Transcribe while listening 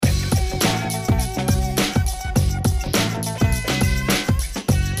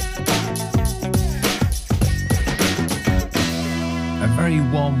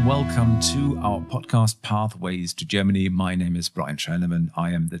warm welcome to our podcast, Pathways to Germany. My name is Brian Schreinerman.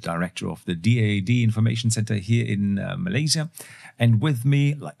 I am the director of the DAAD Information Center here in Malaysia. And with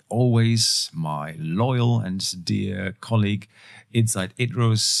me, like always, my loyal and dear colleague, Idzeit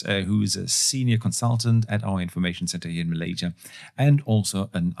Idros, who is a senior consultant at our information center here in Malaysia, and also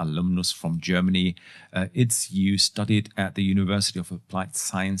an alumnus from Germany. You studied at the University of Applied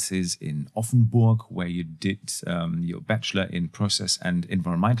Sciences in Offenburg, where you did your bachelor in process and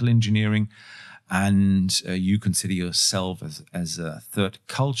environmental engineering. And you consider yourself as a third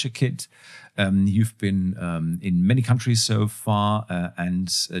culture kid. You've been in many countries so far,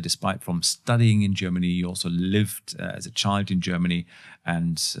 and despite from studying in Germany, you also lived as a child in Germany.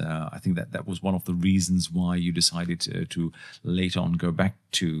 And I think that was one of the reasons why you decided to later on go back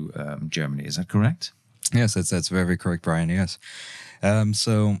to Germany. Is that correct? Yes, that's very correct, Brian. Yes.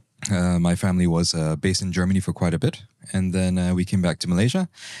 My family was based in Germany for quite a bit, and then we came back to Malaysia,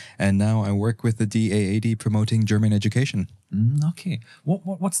 and now I work with the DAAD promoting German education. Okay.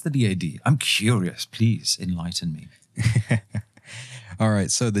 What's the DAAD? I'm curious. Please enlighten me. All right.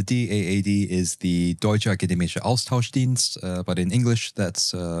 So the DAAD is the Deutsche Akademische Austauschdienst, but in English,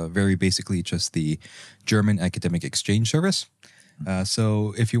 that's very basically just the German Academic Exchange Service.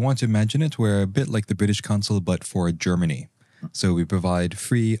 So if you want to imagine it, we're a bit like the British Consul, but for Germany. So we provide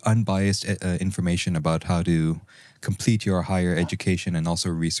free, unbiased information about how to complete your higher education and also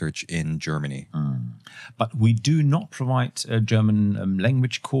research in Germany. But we do not provide German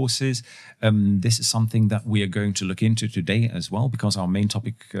language courses. This is something that we are going to look into today as well, because our main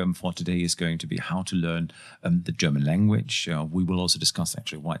topic for today is going to be how to learn the German language. We will also discuss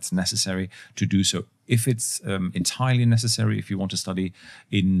actually why it's necessary to do so, if it's entirely necessary, if you want to study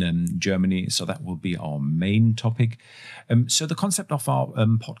in Germany. So that will be our main topic. So the concept of our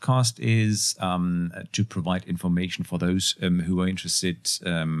podcast is to provide information for those who are interested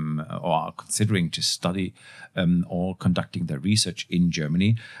or are considering to study or conducting their research in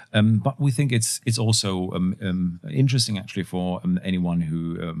Germany. But we think it's also interesting actually for anyone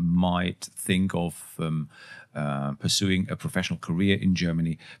who might think of pursuing a professional career in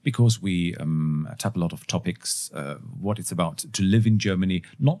Germany, because we tap a lot of topics, what it's about to live in Germany,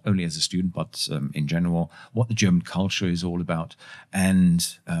 not only as a student, but in general, what the German culture is all about,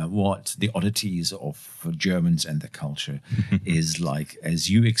 and what the oddities of Germans and their culture is like, as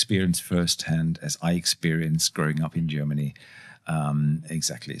you experience firsthand, as I experienced growing up in Germany.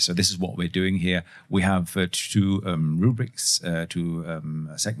 Exactly. So this is what we're doing here. We have two rubrics, two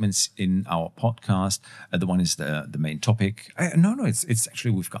segments in our podcast. The one is the main topic. It's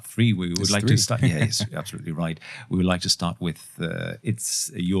actually, we've got three. We would like to start. Yeah, yes, absolutely right. We would like to start with it's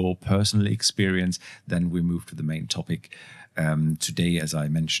your personal experience. Then we move to the main topic. Today, as I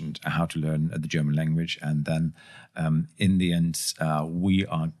mentioned, how to learn the German language. And then in the end, we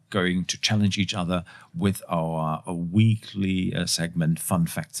are going to challenge each other with our weekly segment, Fun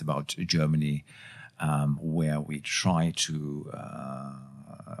Facts About Germany, where we try to...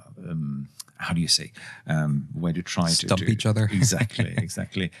 how do you say? Where to try to stump each other.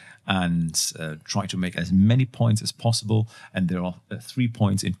 Exactly. And try to make as many points as possible. And there are 3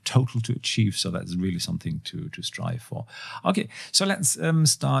 points in total to achieve. So that's really something to strive for. Okay, so let's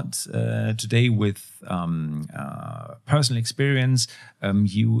start today with personal experience.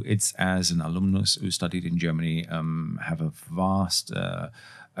 It's as an alumnus who studied in Germany, have a vast...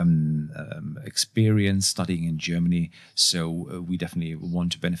 experience studying in Germany, so we definitely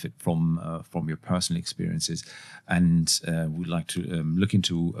want to benefit from your personal experiences, and we'd like to look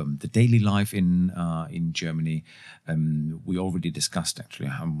into the daily life in Germany. We already discussed actually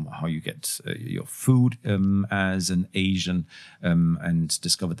how you get your food as an Asian, and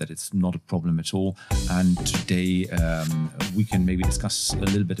discovered that it's not a problem at all. And today we can maybe discuss a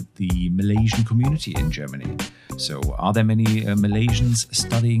little bit of the Malaysian community in Germany. So are there many Malaysians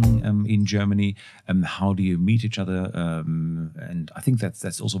studying in Germany? How do you meet each other? And I think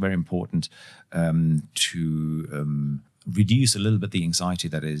that's also very important to reduce a little bit the anxiety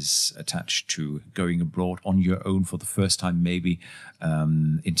that is attached to going abroad on your own for the first time, maybe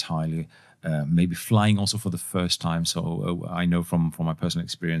entirely. Maybe flying also for the first time. So I know from my personal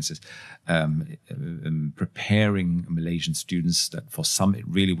experiences, preparing Malaysian students, that for some it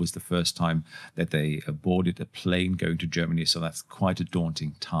really was the first time that they boarded a plane going to Germany. So that's quite a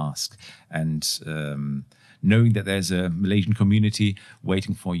daunting task. And knowing that there's a Malaysian community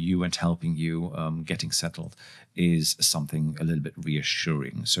waiting for you and helping you getting settled is something a little bit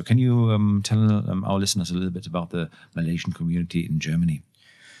reassuring. So can you tell our listeners a little bit about the Malaysian community in Germany?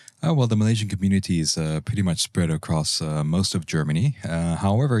 Well, the Malaysian community is pretty much spread across most of Germany.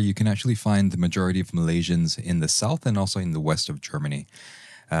 However, you can actually find the majority of Malaysians in the south and also in the west of Germany.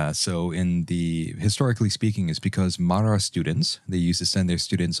 So in the historically speaking, it's because Mara students, they used to send their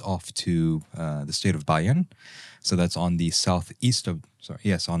students off to the state of Bayern. So that's on the southeast of,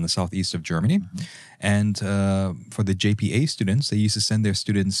 on the southeast of Germany. And for the JPA students, they used to send their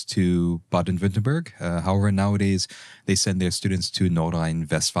students to Baden-Württemberg. However, nowadays they send their students to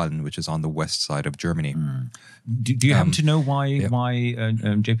Nordrhein-Westfalen, which is on the west side of Germany. Do you happen to know why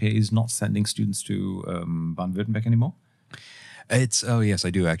JPA is not sending students to Baden-Württemberg anymore? Yes, I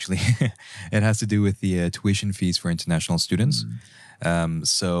do actually. It has to do with the tuition fees for international students.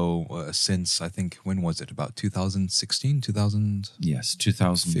 Since I think, when was it? About 2016, 2000? Yes,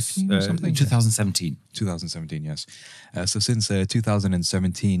 2015 or something? 2017. 2017, yes. So since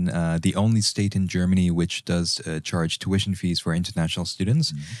 2017, the only state in Germany which does charge tuition fees for international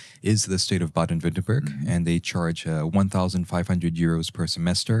students is the state of Baden-Württemberg, and they charge 1,500 euros per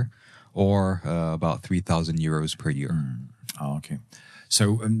semester, or about 3,000 euros per year. Oh, okay.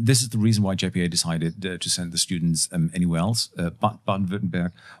 So this is the reason why JPA decided to send the students anywhere else but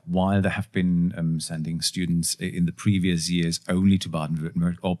Baden-Württemberg, while they have been sending students in the previous years only to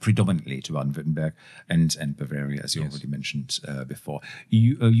Baden-Württemberg, or predominantly to Baden-Württemberg and Bavaria, as you already mentioned before.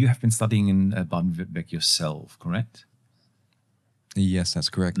 You have been studying in Baden-Württemberg yourself, correct? Yes, that's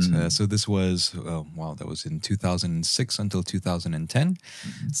correct. So this was, that was in 2006 until 2010.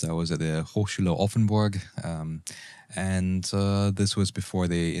 So I was at the Hochschule Offenburg. And this was before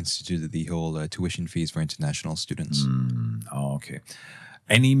they instituted the whole tuition fees for international students. Oh, okay.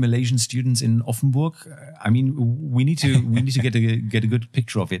 Any Malaysian students in Offenburg? I mean, we need to get a good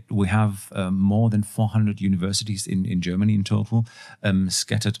picture of it. We have more than 400 universities in Germany in total,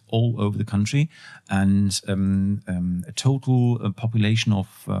 scattered all over the country, and a total population of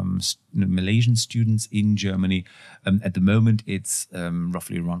Malaysian students in Germany. At the moment, it's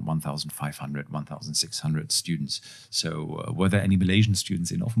roughly around 1,500, 1,600 students. So, were there any Malaysian students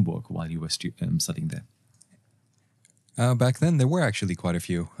in Offenburg while you were studying there? Back then, there were actually quite a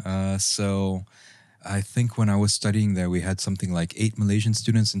few. So I think when I was studying there, we had something like 8 Malaysian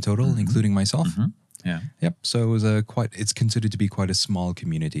students in total, including myself. Yeah. Yep. So it was it's considered to be quite a small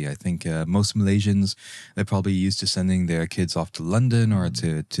community. I think most Malaysians, they're probably used to sending their kids off to London or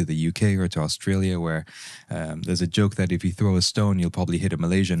to the UK or to Australia, where there's a joke that if you throw a stone, you'll probably hit a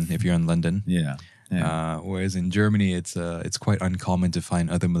Malaysian if you're in London. Yeah. Whereas in Germany, it's quite uncommon to find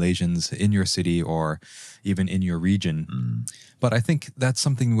other Malaysians in your city or even in your region. But I think that's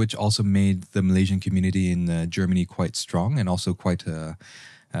something which also made the Malaysian community in Germany quite strong and also quite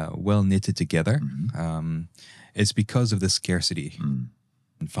well knitted together. It's because of the scarcity.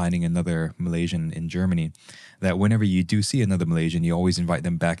 And finding another Malaysian in Germany, that whenever you do see another Malaysian, you always invite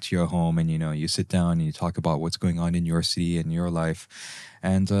them back to your home, and you sit down and you talk about what's going on in your city and your life.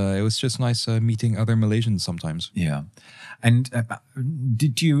 And it was just nice meeting other Malaysians sometimes. Yeah. And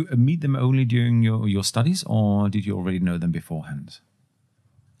did you meet them only during your studies, or did you already know them beforehand?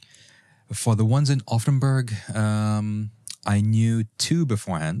 For the ones in Offenburg, I knew 2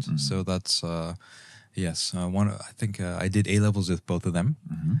 beforehand. So that's... Yes, I think I did A-levels with both of them.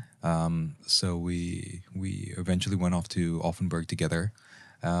 So we eventually went off to Offenburg together.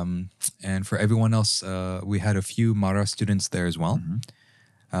 And for everyone else, we had a few Mara students there as well.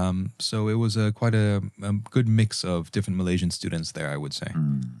 So it was quite a good mix of different Malaysian students there, I would say.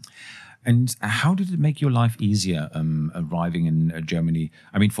 And how did it make your life easier arriving in Germany?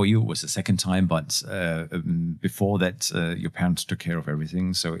 I mean, for you, it was the second time, but before that, your parents took care of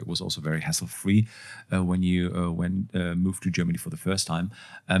everything. So it was also very hassle-free when you moved to Germany for the first time.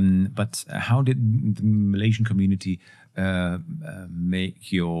 But how did the Malaysian community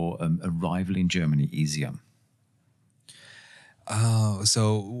make your arrival in Germany easier?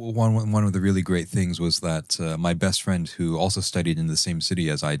 So one of the really great things was that my best friend, who also studied in the same city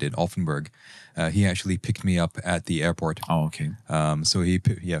as I did, Offenburg, he actually picked me up at the airport. Oh, okay. So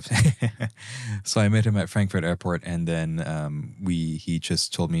so I met him at Frankfurt Airport, and then he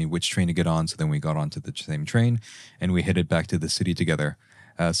just told me which train to get on. So then we got onto the same train, and we headed back to the city together.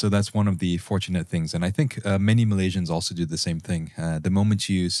 So that's one of the fortunate things, and I think many Malaysians also do the same thing. The moment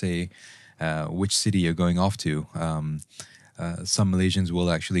you say which city you're going off to, some Malaysians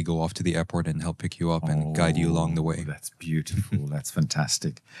will actually go off to the airport and help pick you up and guide you along the way. That's beautiful. That's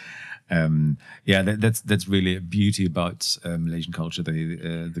fantastic. Yeah, that's really a beauty about Malaysian culture.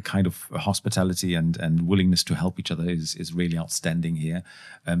 The kind of hospitality and willingness to help each other is really outstanding here.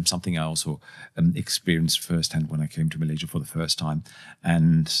 Something I also experienced firsthand when I came to Malaysia for the first time,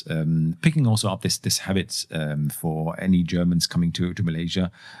 and picking also up this habit for any Germans coming to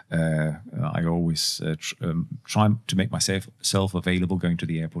Malaysia. I always try to make myself available, going to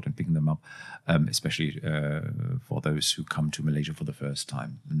the airport and picking them up, especially for those who come to Malaysia for the first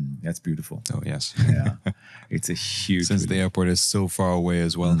time. That's beautiful. Oh, yes. Yeah, it's a huge. Since the airport is so far away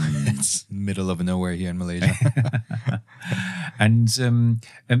as well, it's middle of nowhere here in Malaysia. And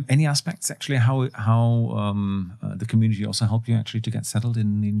any aspects actually how the community also help you actually to get settled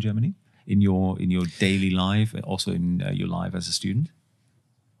in Germany in your daily life, also in your life as a student?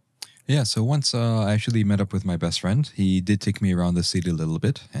 Yeah, so once I actually met up with my best friend. He did take me around the city a little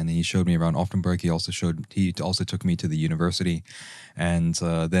bit, and he showed me around Offenburg. He also took me to the university, and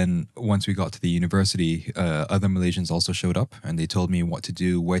then once we got to the university, other Malaysians also showed up, and they told me what to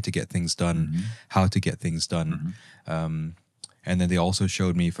do, where to get things done, how to get things done. And then they also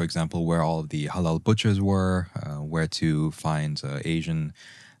showed me, for example, where all of the halal butchers were, where to find Asian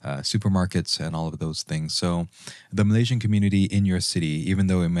supermarkets and all of those things. So the Malaysian community in your city, even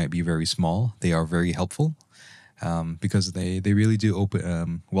though it might be very small, they are very helpful because they really do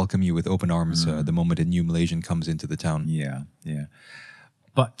welcome you with open arms the moment a new Malaysian comes into the town. Yeah, yeah.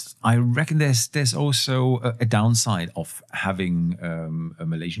 But I reckon there's also a downside of having a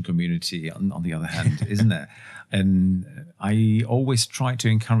Malaysian community on the other hand, isn't there? And I always try to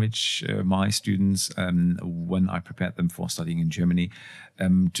encourage my students when I prepare them for studying in Germany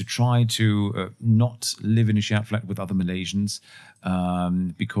to try to not live in a shared flat with other Malaysians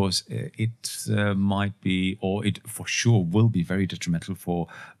because it might be, or it for sure will be, very detrimental for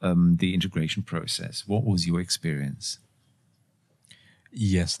the integration process. What was your experience?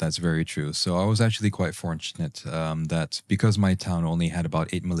 Yes, that's very true. So I was actually quite fortunate that because my town only had about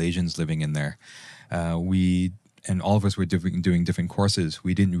 8 Malaysians living in there, and all of us were doing different courses,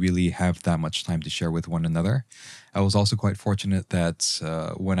 we didn't really have that much time to share with one another. I was also quite fortunate that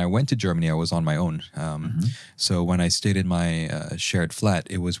when I went to Germany, I was on my own. So when I stayed in my shared flat,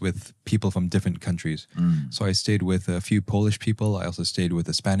 it was with people from different countries. So I stayed with a few Polish people. I also stayed with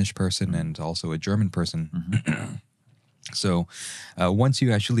a Spanish person and also a German person. So once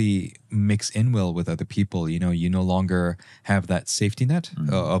you actually mix in well with other people, you no longer have that safety net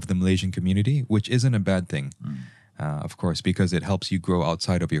of the Malaysian community, which isn't a bad thing, of course, because it helps you grow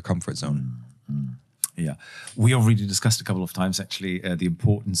outside of your comfort zone. Yeah, we already discussed a couple of times actually the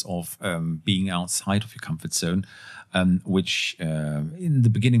importance of being outside of your comfort zone, which in the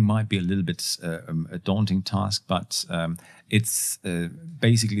beginning might be a little bit a daunting task, but it's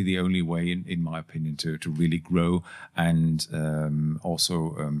basically the only way, in my opinion, to really grow and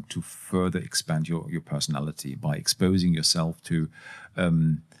also to further expand your personality by exposing yourself to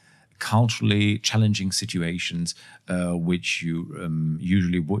culturally challenging situations, which you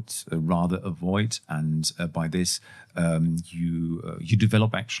usually would rather avoid, and by this you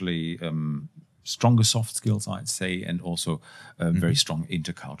develop actually stronger soft skills, I'd say, and also very strong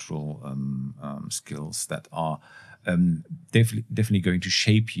intercultural skills that are definitely going to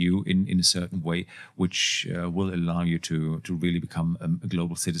shape you in a certain way, which will allow you to really become a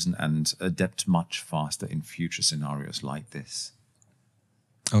global citizen and adapt much faster in future scenarios like this.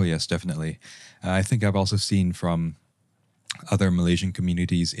 Oh, yes, definitely. I think I've also seen from other Malaysian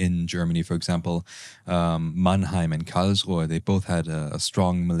communities in Germany, for example, Mannheim and Karlsruhe, they both had a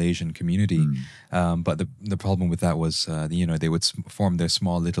strong Malaysian community. But the problem with that was, they would form their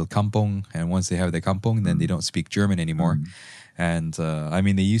small little kampong, and once they have their kampong, then they don't speak German anymore. And I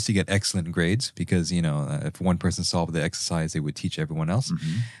mean, they used to get excellent grades because, if one person solved the exercise, they would teach everyone else.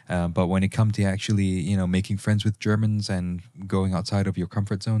 But when it comes to actually, making friends with Germans and going outside of your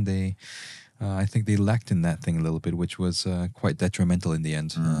comfort zone, I think they lacked in that thing a little bit, which was quite detrimental in the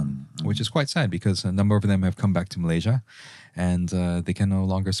end, which is quite sad because a number of them have come back to Malaysia and they can no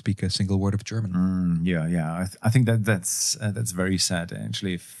longer speak a single word of German. Yeah. I think that's very sad,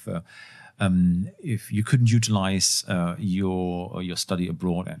 actually. If you couldn't utilize your study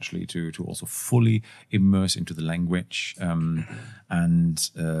abroad actually to also fully immerse into the language and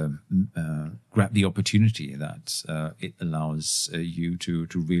grab the opportunity that it allows you to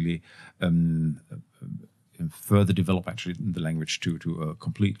really further develop actually the language to a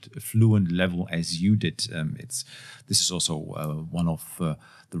complete fluent level as you did. This is also one of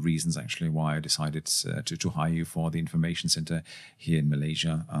the reasons actually why I decided to hire you for the information center here in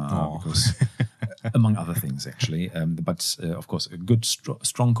Malaysia, because among other things, actually. But of course, a good,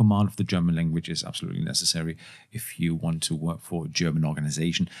 strong command of the German language is absolutely necessary if you want to work for a German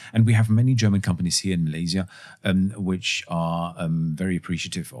organization. And we have many German companies here in Malaysia, which are very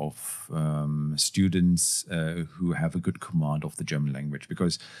appreciative of students who have a good command of the German language,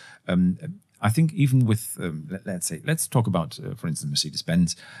 because I think even with, let's talk about, for instance,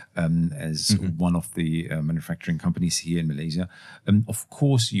 Mercedes-Benz as one of the manufacturing companies here in Malaysia. Of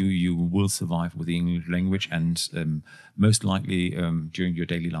course, you will survive with the English language, and most likely during your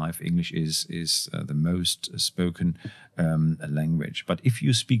daily life, English is the most spoken language. But if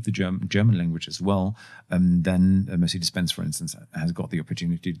you speak the German language as well, then Mercedes-Benz, for instance, has got the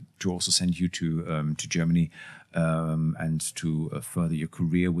opportunity to also send you to Germany and to further your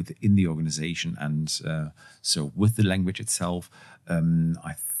career within the organization. And so with the language itself,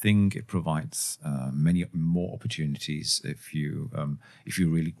 I think it provides many more opportunities if you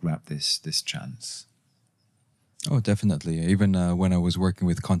really grab this chance. Oh, definitely. Even when I was working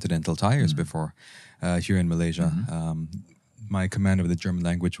with Continental Tires before here in Malaysia, my command of the German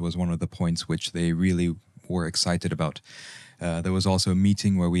language was one of the points which they really were excited about. There was also a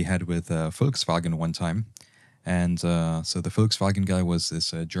meeting where we had with Volkswagen one time. And so the Volkswagen guy was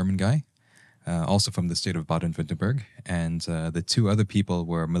this German guy, also from the state of Baden-Württemberg. And the two other people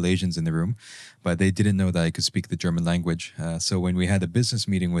were Malaysians in the room, but they didn't know that I could speak the German language. So when we had a business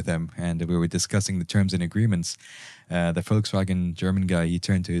meeting with them and we were discussing the terms and agreements, the Volkswagen German guy, he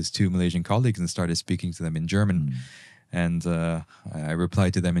turned to his two Malaysian colleagues and started speaking to them in German. And I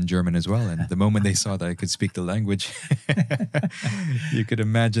replied to them in German as well. And the moment they saw that I could speak the language, you could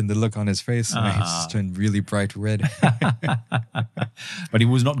imagine the look on his face. He just turned really bright red. But he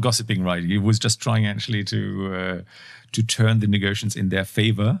was not gossiping, right? He was just trying actually to turn the negotiations in their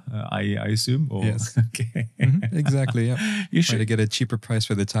favor, I assume. Or? Yes. Okay. Exactly. Yeah. You Try to get a cheaper price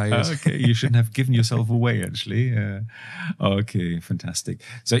for the tires. Okay, you shouldn't have given yourself away, actually. Okay, fantastic.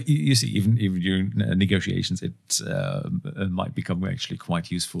 So you see, even during negotiations, it might become actually quite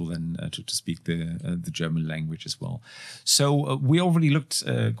useful then to speak the German language as well. So we already looked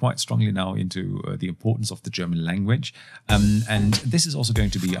quite strongly now into the importance of the German language, and this is also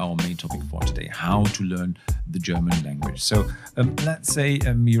going to be our main topic for today: how to learn the German language. So let's say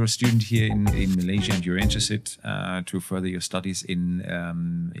you're a student here in Malaysia and you're interested to further your studies in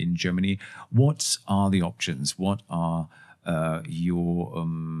Germany. What are the options? What are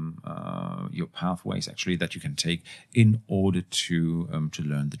your pathways actually that you can take in order to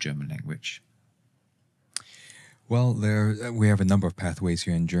learn the German language? Well, we have a number of pathways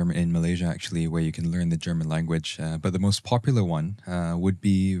here in Malaysia, actually, where you can learn the German language. But the most popular one would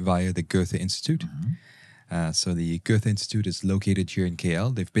be via the Goethe Institute. So the Goethe Institute is located here in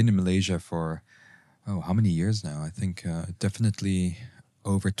KL. They've been in Malaysia for, how many years now? I think definitely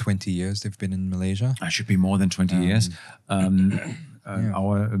over 20 years they've been in Malaysia. I should be more than 20 years.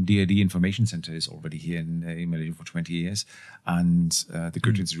 Our DAD Information Center is already here in Malaysia for 20 years. And the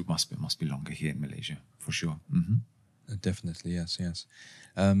Goethe Institute must be longer here in Malaysia, for sure. Definitely, yes.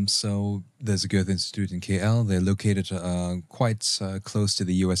 So there's a Goethe Institute in KL. They're located quite close to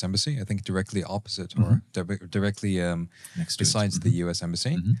the U.S. Embassy. I think directly opposite or directly besides the U.S.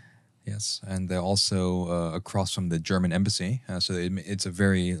 Embassy. Yes, and they're also across from the German Embassy. So it's a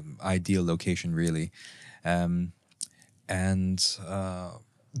very ideal location, really.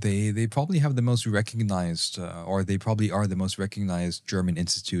 They probably have the most recognized, or they probably are the most recognized German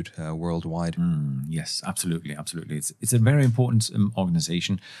institute worldwide. Yes, absolutely. It's a very important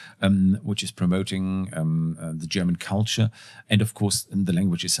organization which is promoting the German culture, and of course, the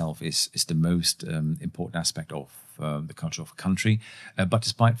language itself is the most important aspect of the culture of a country. But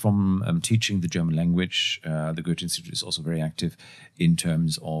despite from teaching the German language, the Goethe Institute is also very active in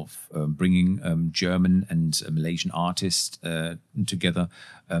terms of bringing German and Malaysian artists together,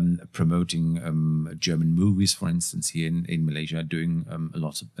 promoting German movies, for instance, here in Malaysia, doing a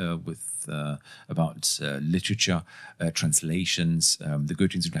lot with about literature, translations. The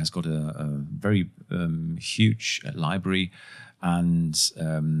Goethe Institute has got a very huge library, and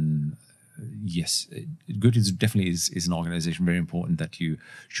yes, Goethe Institute definitely is an organization very important that you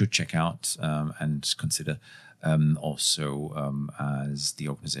should check out and consider also as the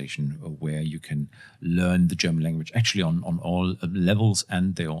organization where you can learn the German language actually on all levels,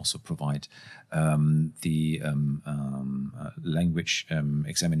 and they also provide the language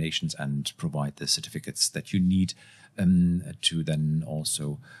examinations and provide the certificates that you need to then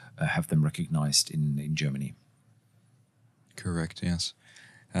also have them recognized in Germany. Correct, yes.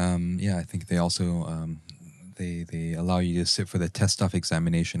 I think they also they allow you to sit for the test-off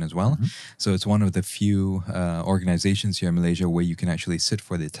examination as well. So it's one of the few organizations here in Malaysia where you can actually sit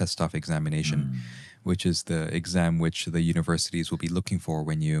for the test-off examination, which is the exam which the universities will be looking for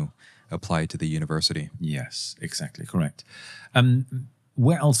when you apply to the university. Yes, exactly, correct.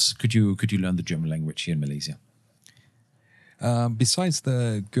 Where else could you learn the German language here in Malaysia? Besides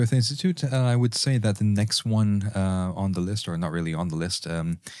the Goethe Institute, I would say that the next one on the list, or not really on the list,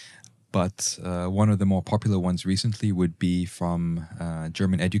 but one of the more popular ones recently would be from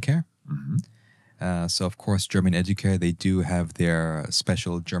German Educare. So, of course, German Educare, they do have their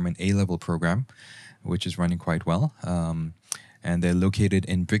special German A-level program, which is running quite well. And they're located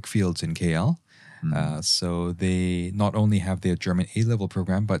in Brickfields in KL. So they not only have their German A-level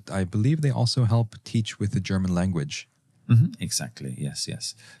program, but I believe they also help teach with the German language. Exactly.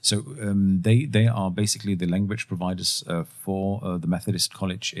 Yes. So they are basically the language providers for the Methodist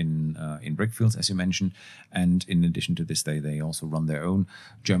College in Brickfields, as you mentioned. And in addition to this, they also run their own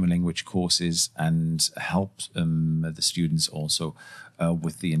German language courses and help the students also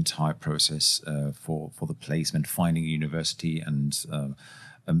with the entire process for the placement, finding a university, and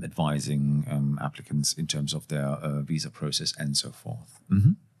advising applicants in terms of their visa process and so forth.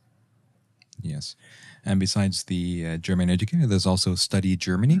 Yes. And besides the German Educare, there's also Study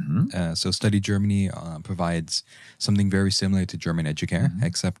Germany. So Study Germany provides something very similar to German Educare,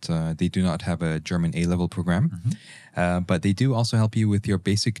 except they do not have a German A-level program. But they do also help you with your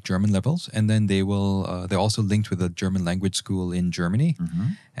basic German levels. And then they're also linked with a German language school in Germany.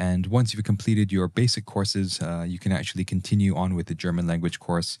 And once you've completed your basic courses, you can actually continue on with the German language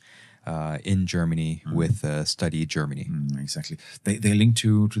course in Germany with Study Germany. Exactly. They link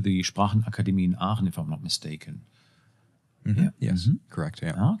to the Sprachenakademie in Aachen, if I'm not mistaken. Yes, correct.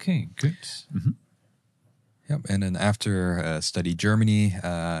 Yeah. Okay, good. Yep. And then after Study Germany,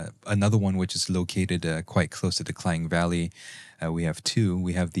 another one which is located quite close to the Klang Valley, we have two.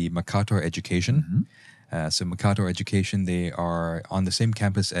 We have the Mercator Education. So Mercator Education, they are on the same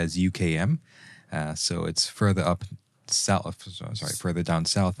campus as UKM. So it's further up south, further down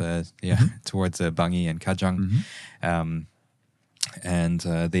south, towards Bangi and Kajang. And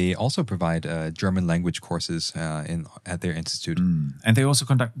they also provide German language courses at their institute. And they also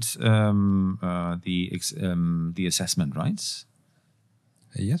conduct the assessment, right?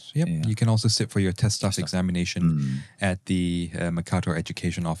 Yes, yep. Yeah. You can also sit for your test-off examination at the Mercator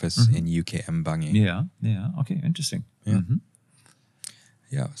Education Office in UKM Bangi. Yeah. Okay, interesting.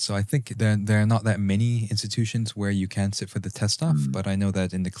 Yeah, so I think there are not that many institutions where you can sit for the test-off, but I know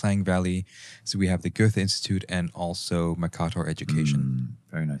that in the Klang Valley, so we have the Goethe Institute and also Mercator Education.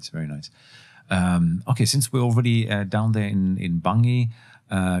 Very nice, very nice. Okay, since we're already down there in Bangi,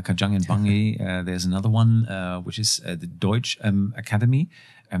 Kajang and Bangi, there's another one, which is the Deutsch Academy.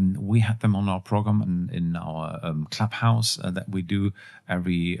 We had them on our program and in our clubhouse that we do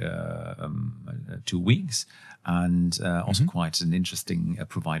every 2 weeks. And also quite an interesting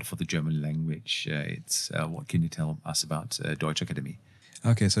provider for the German language. What can you tell us about Deutsche Academy?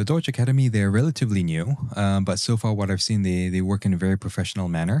 Okay, so Deutsche Academy, they're relatively new, but so far what I've seen, they work in a very professional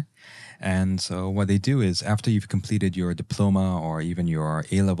manner. And so what they do is after you've completed your diploma or even your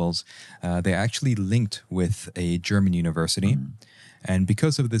A-levels, they're actually linked with a German university. And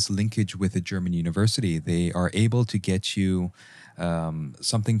because of this linkage with a German university, they are able to get you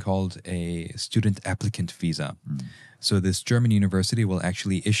something called a student applicant visa. So this German university will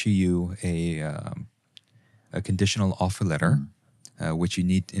actually issue you a conditional offer letter, which you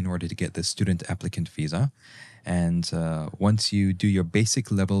need in order to get the student applicant visa. And once you do your basic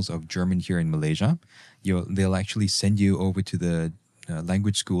levels of German here in Malaysia, they'll actually send you over to the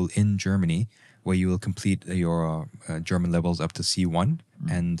language school in Germany, where you will complete your German levels up to C1.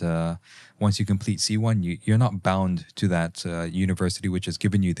 And once you complete C1, you're not bound to that university which has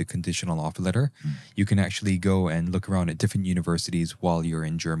given you the conditional offer letter. You can actually go and look around at different universities while you're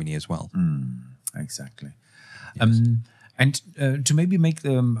in Germany as well. Exactly. Yes. And to maybe make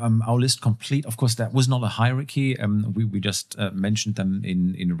our list complete, of course, that was not a hierarchy. We just mentioned them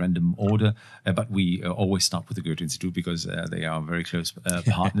in a random order, but we always start with the Goethe Institute because they are very close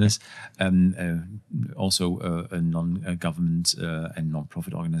partners. Also a non-government and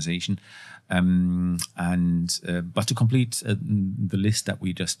non-profit organization. But to complete the list that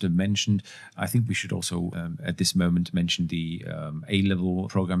we just mentioned, I think we should also at this moment mention the A-level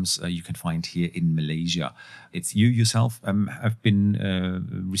programs you can find here in Malaysia. It's you yourself have been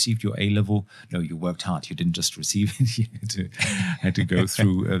received your A-level. No, you worked hard. You didn't just receive it. You had to go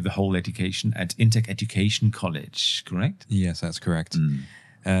through the whole education at Intec Education College, correct? Yes, that's correct.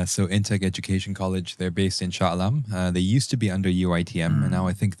 So Intec Education College, they're based in Shah Alam. They used to be under UITM, and now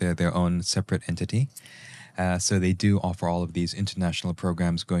I think they're their own separate entity. So they do offer all of these international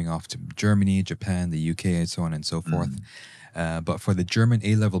programs going off to Germany, Japan, the UK, and so on and so forth. But for the German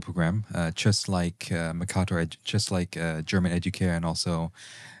A-level program, just like just like German Educare, and also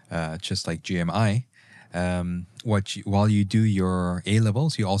just like GMI, while you do your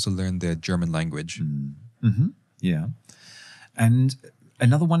A-levels, you also learn the German language. Yeah. And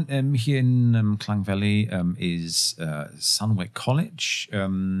another one here in Klang Valley is Sunway College.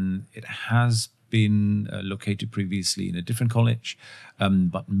 It has been located previously in a different college,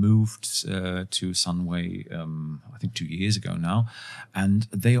 but moved to Sunway, I think 2 years ago now, and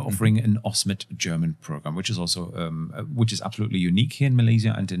they are offering an OSMET German program, which is also which is absolutely unique here in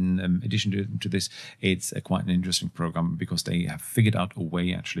Malaysia. And in addition to this, it's quite an interesting program because they have figured out a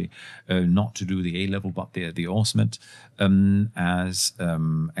way actually not to do the A level, but the OSMET as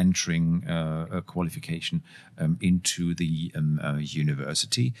entering a qualification into the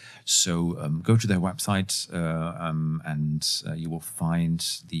university. So go to their website and you will find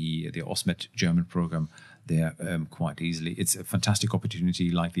the OSMET German program there quite easily. It's a fantastic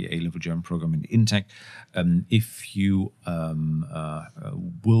opportunity, like the A-level German program in Intec. If you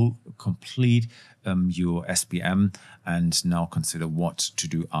will complete your SPM and now consider what to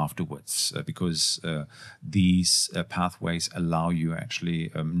do afterwards, because these pathways allow you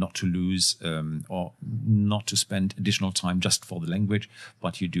actually not to lose or not to spend additional time just for the language,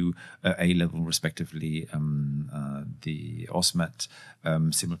 but you do A-level respectively the OSMET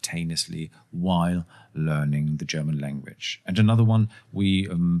simultaneously while learning the German language. And another one we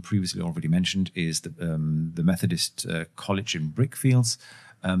previously already mentioned is the Methodist College in Brickfields,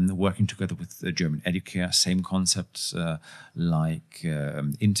 working together with the German Educare, same concepts like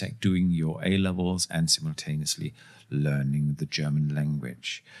Intec, doing your A-levels and simultaneously learning the German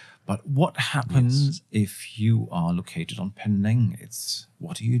language. But what happens if you are located on Penang?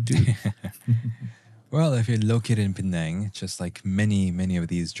 What do you do? Well, if you're located in Penang, just like many of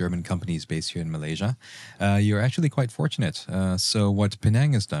these German companies based here in Malaysia, you're actually quite fortunate. So what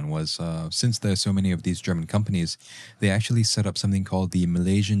Penang has done was, since there are so many of these German companies, they actually set up something called the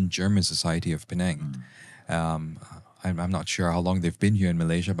Malaysian German Society of Penang. I'm not sure how long they've been here in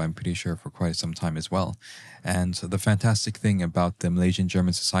Malaysia, but I'm pretty sure for quite some time as well. And the fantastic thing about the Malaysian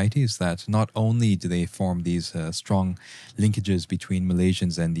German Society is that not only do they form these strong linkages between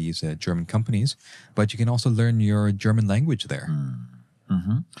Malaysians and these German companies, but you can also learn your German language there.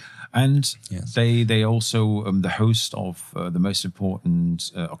 And they also the host of the most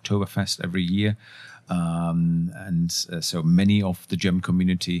important Oktoberfest every year. So many of the German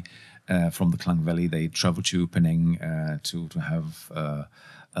community from the Klang Valley, they travel to Penang to have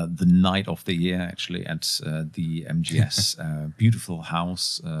the night of the year actually at the MGS beautiful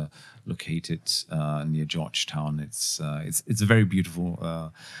house located near Georgetown. It's a very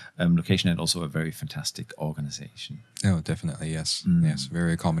beautiful location and also a very fantastic organization. Oh, definitely, yes. Yes,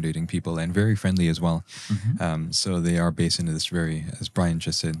 very accommodating people and very friendly as well. So they are based in this very, as Brian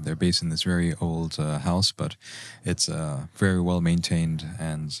just said, they're based in this very old house, but it's very well maintained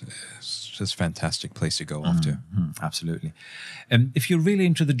and it's just a fantastic place to go off to. Absolutely. If you're really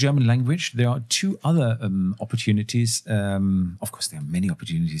into the German language, there are two other opportunities. Of course, there are many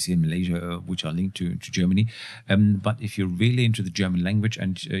opportunities here in Malaysia which are linked to Germany. But if you're really into the German language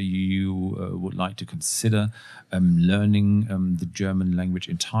and you would like to consider learning the German language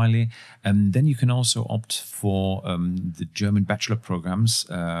entirely, then you can also opt for the German bachelor programs.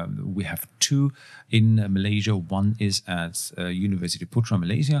 We have two in Malaysia. One is at University Putra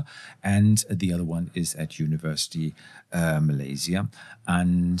Malaysia, and the other one is at University Malaysia.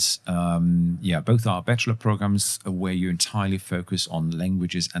 And both are bachelor programs where you entirely focus on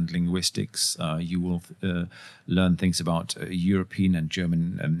languages and linguistics. You will learn things about European and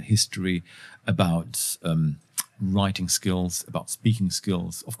German history, about writing skills, about speaking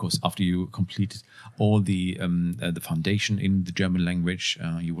skills. Of course, after you complete all the foundation in the German language,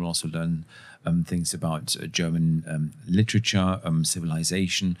 you will also learn things about German literature,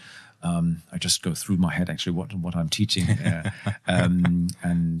 civilization. I just go through my head actually what I'm teaching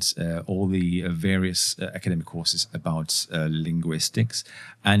and all the various academic courses about linguistics.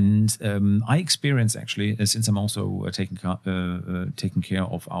 And I experience actually, since I'm also taking care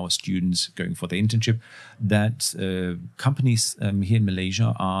of our students going for the internship, that companies here in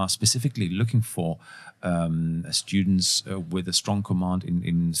Malaysia are specifically looking for students with a strong command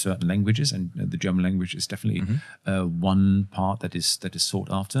in certain languages, and the German language is definitely one part that is sought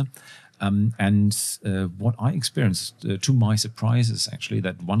after. What I experienced, to my surprise, is actually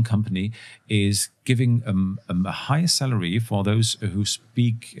that one company is giving a higher salary for those who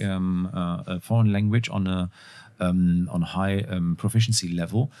speak a foreign language on a on a high proficiency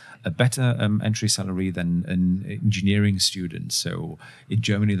level, a better entry salary than an engineering student. So in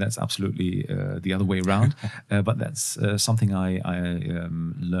Germany, that's absolutely the other way around. But that's something I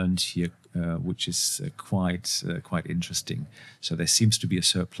learned here, which is quite interesting. So there seems to be a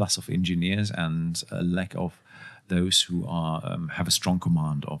surplus of engineers and a lack of those who are have a strong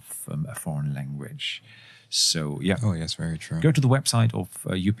command of a foreign language. So yeah. Oh yes, very true. Go to the website of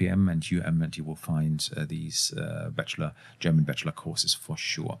UPM and UM, and you will find these German bachelor courses for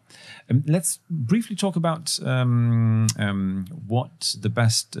sure. Let's briefly talk about what the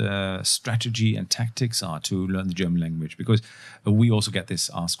best strategy and tactics are to learn the German language, because we also get this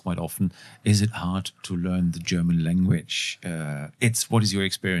asked quite often. Is it hard to learn the German language? What is your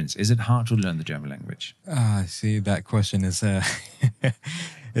experience? Is it hard to learn the German language? See, that question is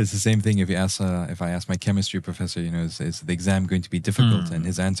it's the same thing if I ask my chemistry professor, is the exam going to be difficult? And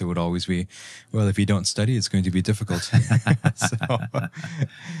his answer would always be, well, if you don't study, it's going to be difficult. So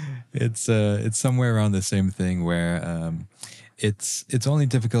it's somewhere around the same thing where it's only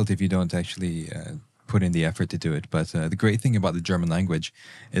difficult if you don't actually put in the effort to do it. But the great thing about the German language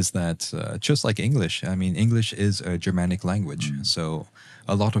is that just like English, I mean, English is a Germanic language. So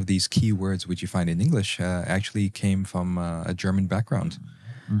a lot of these key words which you find in English actually came from a German background.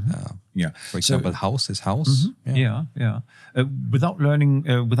 For example, house is house. Without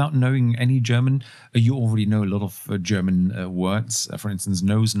knowing any German, you already know a lot of German words. For instance,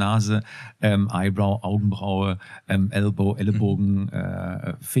 nose, Nase, eyebrow, Augenbraue, elbow, Ellenbogen,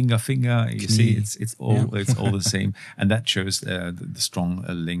 finger. You see, it's all the same, and that shows the strong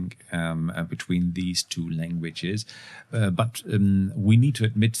link between these two languages. But we need to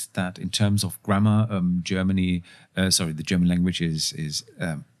admit that in terms of grammar, the German language is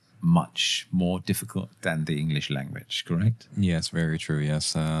much more difficult than the English language, correct? Yes, very true.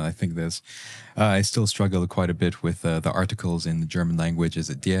 Yes, I think I still struggle quite a bit with the articles in the German language.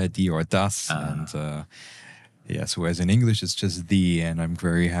 Is it der, die, or das? And yes, whereas in English it's just the, and I'm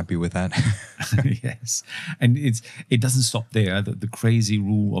very happy with that. Yes, and it doesn't stop there. The crazy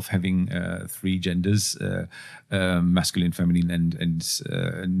rule of having three genders, masculine, feminine,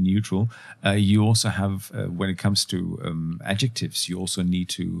 and neutral. You also have, when it comes to adjectives, you also need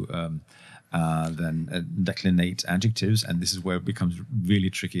to then declinate adjectives, and this is where it becomes really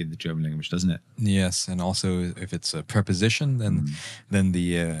tricky in the German language, doesn't it? Yes, and also if it's a preposition, then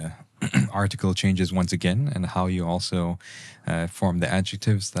the article changes once again, and how you also form the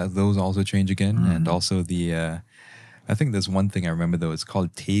adjectives, those also change again, and also the I think there's one thing I remember though. It's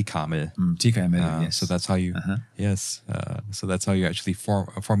called Teekamel. Teekamel, yes. So that's how you so that's how you actually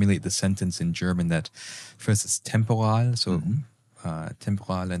formulate the sentence in German. That first it's temporal, so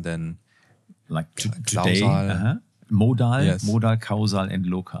temporal, and then like today, modal, modal, causal, and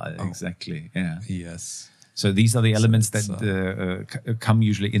local. Exactly. Yeah. Yes. So these are the elements that come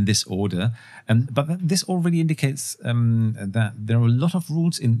usually in this order. But this already indicates that there are a lot of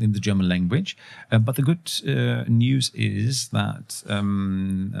rules in the German language. But the good news is that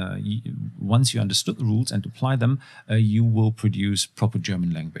once you understood the rules and apply them, you will produce proper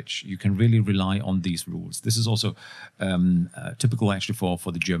German language. You can really rely on these rules. This is also typical actually for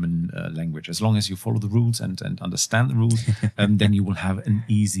the German language. As long as you follow the rules and understand the rules, then you will have an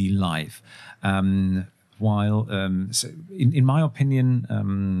easy life. While, so in my opinion,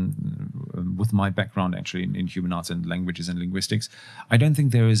 with my background actually in human arts and languages and linguistics, I don't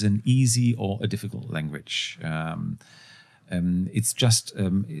think there is an easy or a difficult language. It's just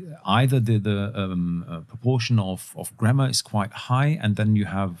either the proportion of grammar is quite high, and then you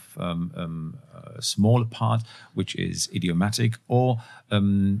have a smaller part which is idiomatic, or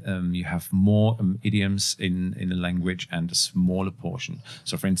you have more idioms in a language and a smaller portion.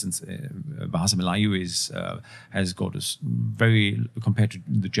 So, for instance, Bahasa Melayu has got a very, compared to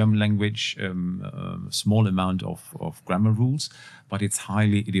the German language, small amount of grammar rules, but it's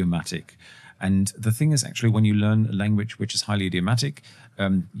highly idiomatic. And the thing is, actually, when you learn a language which is highly idiomatic,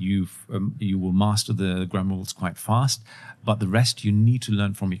 you will master the grammar rules quite fast. But the rest you need to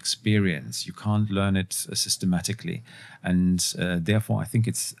learn from experience. You can't learn it systematically, and therefore, I think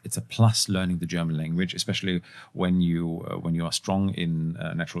it's a plus learning the German language, especially when you are strong in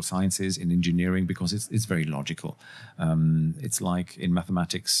natural sciences, in engineering, because it's very logical. It's like in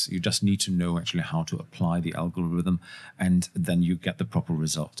mathematics, you just need to know actually how to apply the algorithm, and then you get the proper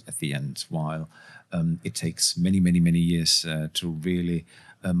result at the end. While it takes many years to really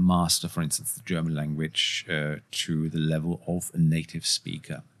master, for instance, the German language to the level of a native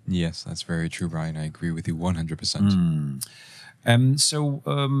speaker. Yes, that's very true, Brian. I agree with you 100%. So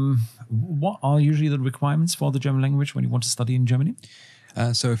what are usually the requirements for the German language when you want to study in Germany?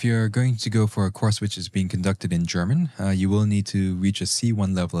 So if you're going to go for a course which is being conducted in German, you will need to reach a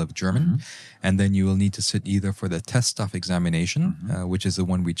C1 level of German, and then you will need to sit either for the Teststuff examination, which is the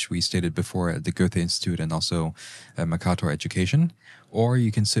one which we stated before at the Goethe Institute and also Mercator Education, or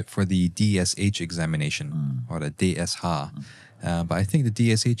you can sit for the DSH examination or the DSH. But I think the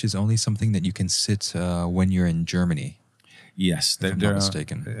DSH is only something that you can sit when you're in Germany. Yes, if I'm not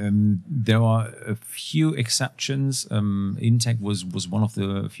mistaken. There are a few exceptions. Intec was one of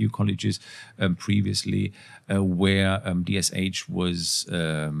the few colleges previously where DSH was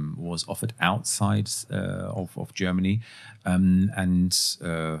offered outside of Germany, and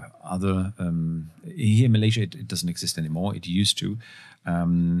other here in Malaysia it doesn't exist anymore. It used to.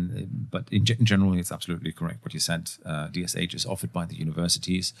 But in general, it's absolutely correct what you said. DSH is offered by the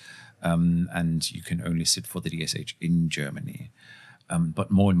universities, and you can only sit for the DSH in Germany.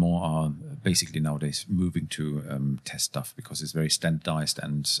 But more and more are basically nowadays moving to Teststuff because it's very standardized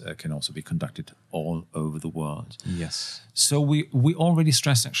and can also be conducted all over the world. Yes. So we already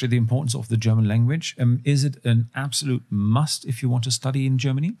stressed actually the importance of the German language. Is it an absolute must if you want to study in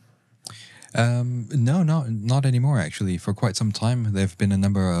Germany? No, not anymore, actually. For quite some time, there have been a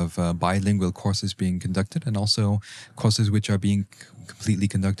number of bilingual courses being conducted and also courses which are being completely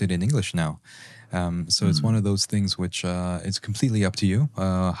conducted in English now. So it's one of those things which it's completely up to you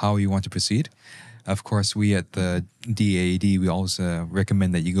how you want to proceed. Of course, we at the DAAD, we always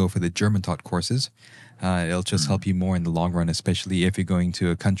recommend that you go for the German taught courses. It'll just help you more in the long run, especially if you're going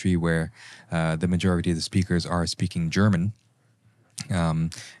to a country where the majority of the speakers are speaking German.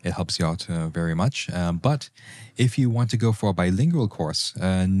 It helps you out very much. But if you want to go for a bilingual course,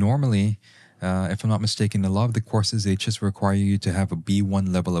 normally, if I'm not mistaken, a lot of the courses, they just require you to have a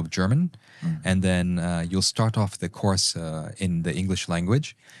B1 level of German. And then you'll start off the course in the English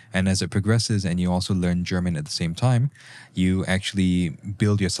language. And as it progresses and you also learn German at the same time, you actually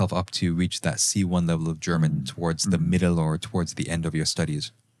build yourself up to reach that C1 level of German towards the middle or towards the end of your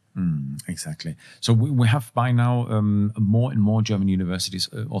studies. Exactly. So we have by now more and more German universities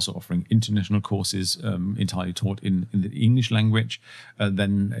also offering international courses entirely taught in the English language.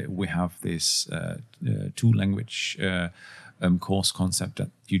 Then we have this two-language course concept that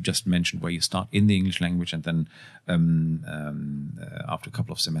you just mentioned, where you start in the English language and then after a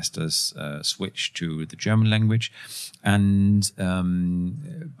couple of semesters switch to the German language. And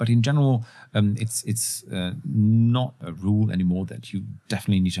but in general, it's not a rule anymore that you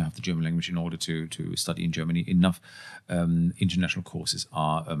definitely need to have the German language in order to study in Germany. Enough international courses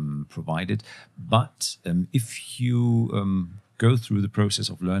are provided. But if you go through the process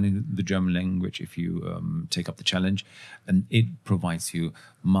of learning the German language, if you take up the challenge, and it provides you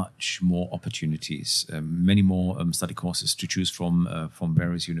much more opportunities, many more study courses to choose from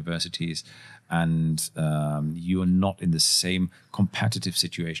various universities, and you are not in the same competitive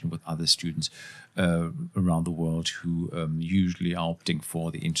situation with other students around the world who usually are opting for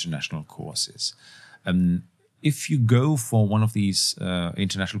the international courses. If you go for one of these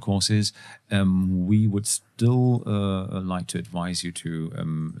international courses, we would still like to advise you to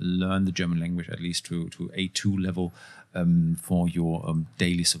learn the German language at least to A2 level for your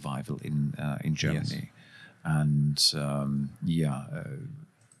daily survival in Germany. Yes. And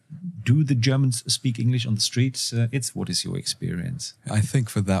do the Germans speak English on the streets? What is your experience? I think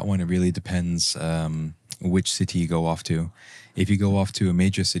for that one, it really depends which city you go off to. If you go off to a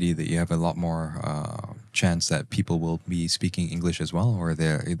major city, that you have a lot more chance that people will be speaking English as well, or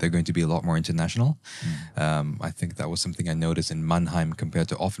they're going to be a lot more international. I think that was something I noticed in Mannheim compared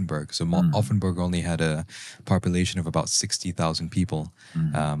to Offenburg. So Offenburg only had a population of about 60,000 people.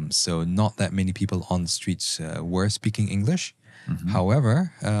 So not that many people on the streets were speaking English.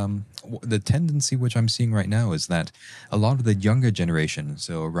 However, the tendency which I'm seeing right now is that a lot of the younger generation,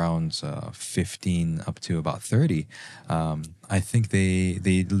 so around 15 up to about 30, I think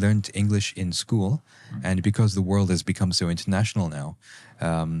they learned English in school, and because the world has become so international now,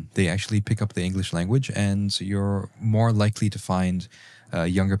 they actually pick up the English language, and you're more likely to find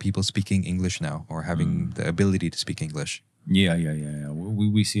younger people speaking English now, or having the ability to speak English. Yeah.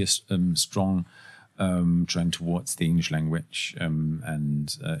 We see a strong trend towards the English language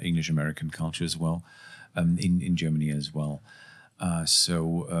and English American culture as well, in Germany as well.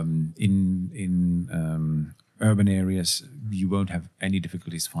 So in urban areas, you won't have any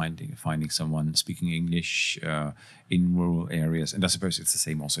difficulties finding someone speaking English. In rural areas, and I suppose it's the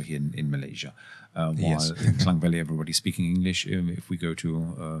same also here in Malaysia. While in Klang Valley, everybody's speaking English. If we go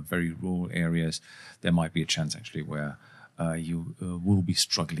to very rural areas, there might be a chance actually where you will be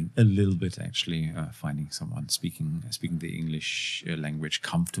struggling a little bit actually finding someone speaking the English language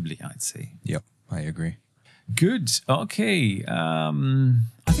comfortably, I'd say. Yep, I agree. Good. Okay. I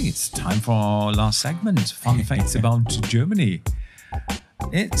think it's time for our last segment. Fun facts about Germany.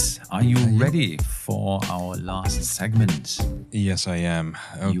 Are you ready for our last segment? Yes, I am.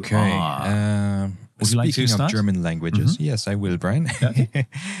 You Okay. are. Would you like to Speaking of start? German languages, yes, I will, Brian.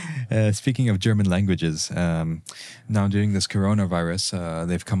 Speaking of German languages, now during this coronavirus,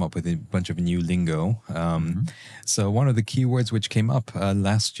 they've come up with a bunch of new lingo. So one of the keywords which came up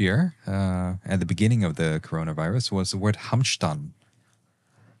last year at the beginning of the coronavirus was the word Hamstern.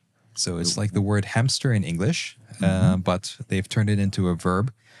 So it's like the word hamster in English, but they've turned it into a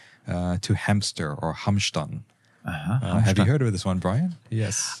verb to hamster or Hamstern. Have you heard of this one, Brian?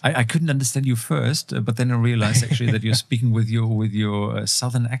 Yes. I couldn't understand you first, but then I realized actually that you're speaking with your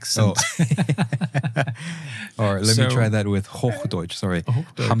southern accent. Or let me try that with Hochdeutsch. Sorry,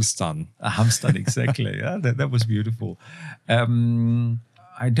 Hochdeutsch. Hamstern. Hamstern, exactly. Yeah, that was beautiful.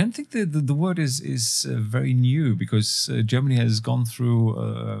 I don't think the word is very new because Germany has gone through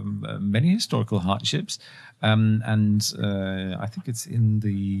many historical hardships, and I think it's in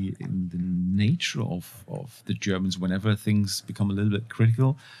the nature of the Germans whenever things become a little bit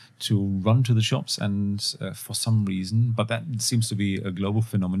critical to run to the shops and for some reason, but that seems to be a global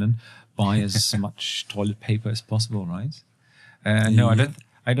phenomenon, buy as much toilet paper as possible, right? No,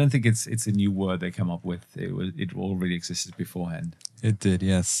 I don't think it's a new word they come up with. It already existed beforehand. It did,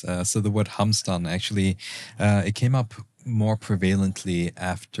 yes. So the word Hamstern actually, it came up more prevalently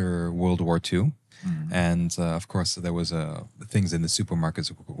after World War II. And of course, there was things in the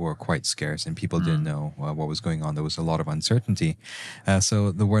supermarkets were quite scarce, and people didn't know what was going on. There was a lot of uncertainty.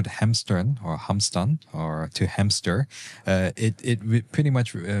 So the word Hamstern or Hamstern or to hamster, it pretty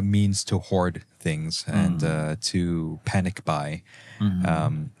much means to hoard things and to panic buy.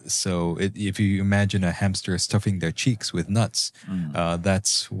 So if you imagine a hamster stuffing their cheeks with nuts,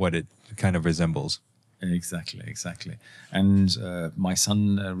 that's what it kind of resembles. Exactly. And my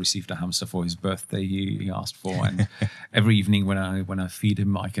son received a hamster for his birthday. He asked for, and every evening when I feed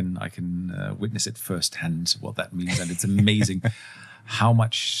him, I can witness it firsthand what that means, and it's amazing how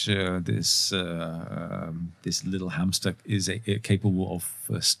much this little hamster is capable of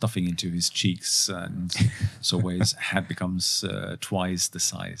stuffing into his cheeks, and so where his head becomes twice the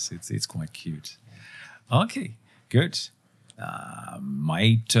size. It's quite cute. Okay, good.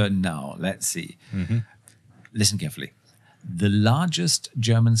 My turn now. Let's see. Listen carefully. The largest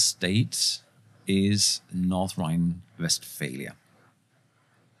German state is North Rhine-Westphalia.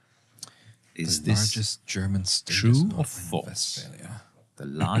 Is the this largest German state true or false? The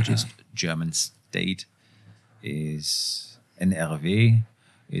largest German state is NRW.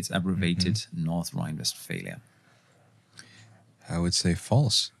 It's abbreviated North Rhine-Westphalia. I would say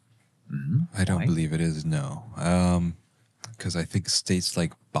false. I don't believe it is, no. Because I think states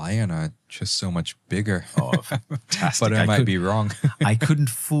like Bayern are just so much bigger. Oh, fantastic! But I might be wrong. I couldn't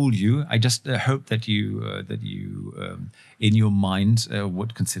fool you. I just hope that you in your mind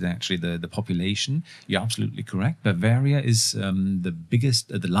would consider actually the population. You're absolutely correct. Bavaria is the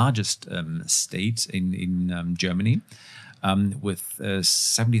largest state in Germany. With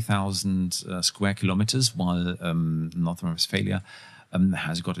 70,000 square kilometers, while North Rhine-Westphalia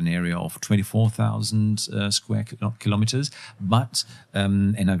has got an area of 24,000 square kilometers, but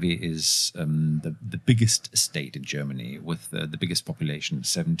NRW is the biggest state in Germany with the biggest population,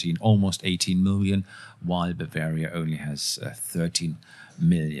 almost 18 million, while Bavaria only has 13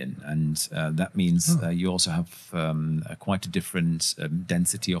 million. And that means you also have quite a different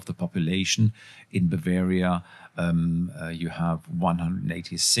density of the population. In Bavaria, you have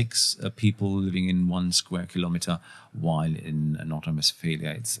 186 people living in 1 square kilometer, while in North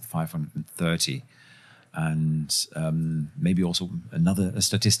Rhine-Westphalia it's 530. And maybe also another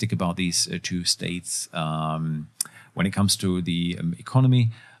statistic about these two states. When it comes to the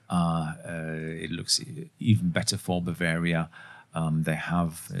economy, it looks even better for Bavaria. They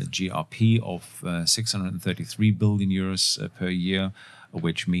have a GRP of 633 billion euros per year,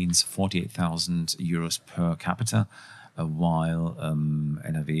 which means 48,000 euros per capita, while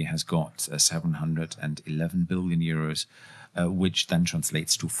NRW has got 711 billion euros, which then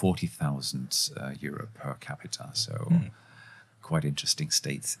translates to 40,000 euro per capita. So quite interesting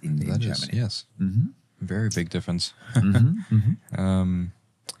states in Germany. Yes. Very big difference.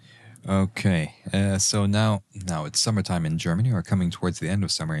 Okay, so now it's summertime in Germany, or coming towards the end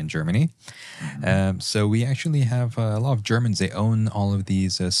of summer in Germany. So we actually have a lot of Germans. They own all of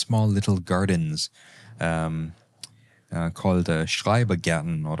these small little gardens called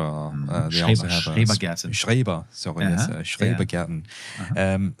Schrebergärten, or they also have Schrebergärten. Schrebergärten.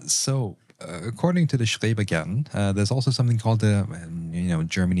 So according to the Schrebergärten, there's also something called the,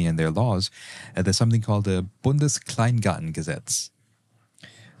 Germany and their laws. There's something called the Bundeskleingartengesetz.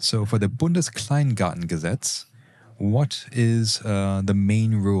 So for the Bundeskleingartengesetz, what is the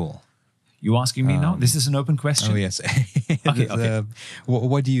main rule? You asking me now? This is an open question. Oh, yes. Okay, okay.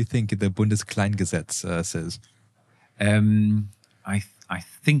 What do you think the Bundeskleingesetz says? I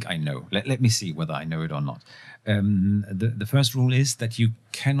think I know. Let me see whether I know it or not. The first rule is that you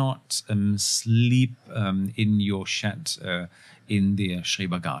cannot sleep in your shed in the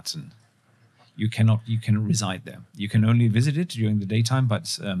Schrebergarten. You cannot reside there. You can only visit it during the daytime,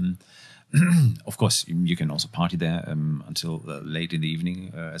 but of course you can also party there until late in the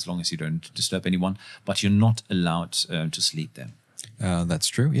evening, as long as you don't disturb anyone. But you're not allowed to sleep there. That's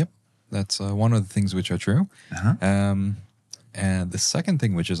true. Yep, that's one of the things which are true. And the second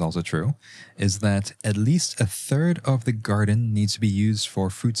thing, which is also true, is that at least a third of the garden needs to be used for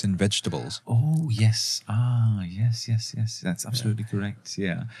fruits and vegetables. Oh, yes. Yes. That's absolutely correct.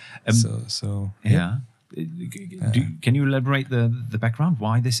 Yeah. Yeah. Can you elaborate the background,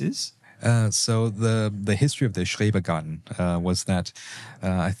 why this is? So the history of the Schrebergarten was that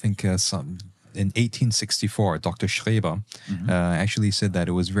I think in 1864, Dr. Schreber actually said that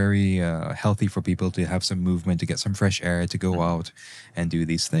it was very healthy for people to have some movement, to get some fresh air, to go out and do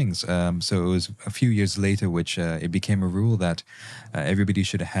these things. So it was a few years later which it became a rule that everybody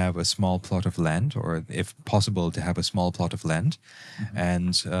should have a small plot of land, or if possible, to have a small plot of land.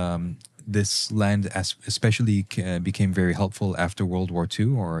 And this land especially became very helpful after World War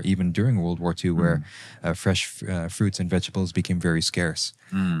II, or even during World War II, where fresh fruits and vegetables became very scarce.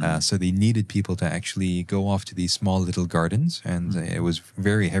 So they needed people to actually go off to these small little gardens, and it was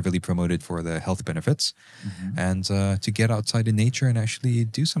very heavily promoted for the health benefits, and to get outside in nature and actually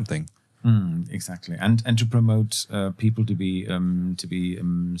do something. Exactly, and to promote people to be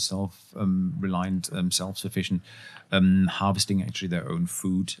self-reliant, self-sufficient, harvesting actually their own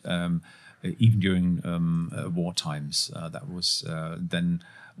food, even during war times. That was then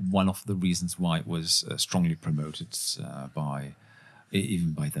one of the reasons why it was strongly promoted by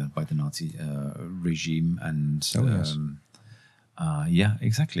the Nazi regime. And yes. yeah,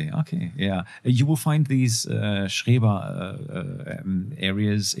 exactly. Okay, yeah. You will find these Schreber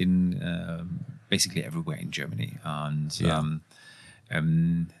areas in basically everywhere in Germany. And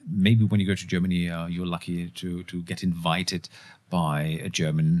maybe when you go to Germany, you're lucky to get invited by a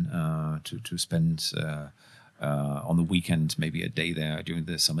German to spend on the weekend, maybe a day there during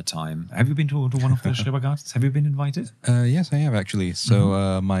the summertime. Have you been to one of the Schrebergartens? Have you been invited? Yes, I have actually.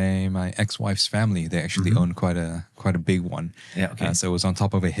 So my ex-wife's family, they actually own quite a big one. Yeah, okay. So it was on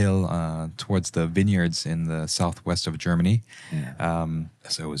top of a hill towards the vineyards in the southwest of Germany. Yeah.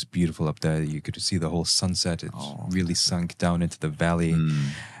 So it was beautiful up there. You could see the whole sunset. It really sunk down into the valley.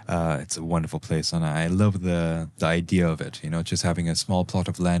 It's a wonderful place, and I love the idea of it. Just having a small plot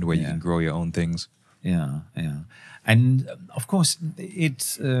of land where you can grow your own things. Yeah. And of course,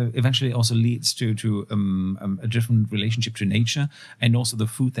 it eventually also leads to a different relationship to nature, and also the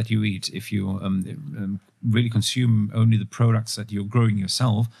food that you eat. If you really consume only the products that you're growing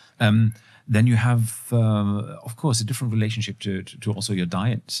yourself, then you have, of course, a different relationship to also your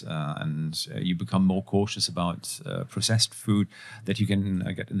diet, and you become more cautious about processed food that you can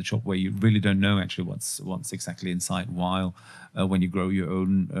get in the shop, where you really don't know actually what's exactly inside. While when you grow your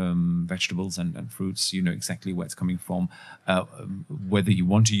own vegetables and fruits, you know exactly where it's coming from, whether you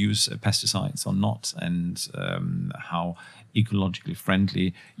want to use pesticides or not, and how ecologically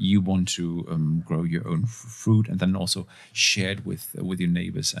friendly you want to grow your own food, and then also share it with your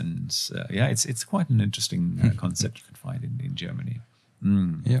neighbors. And it's quite an interesting concept you can find in Germany.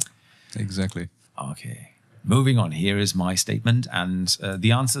 Yeah, exactly. Okay. Moving on, here is my statement, and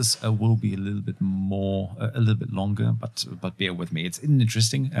the answers will be a little bit longer, but bear with me. It's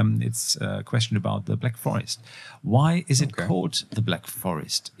interesting. It's a question about the Black Forest. Why is it called the Black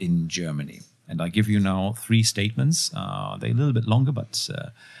Forest in Germany? And I give you now 3 statements. They're a little bit longer, but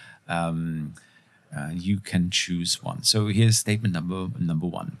you can choose one. So here's statement number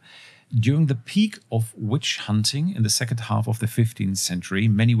 1. During the peak of witch hunting in the second half of the 15th century,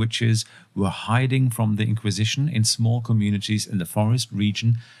 many witches were hiding from the Inquisition in small communities in the forest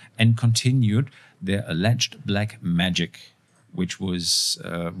region and continued their alleged black magic, which was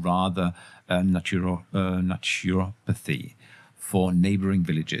rather naturopathy for neighboring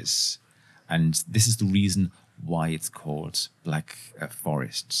villages. And this is the reason why it's called Black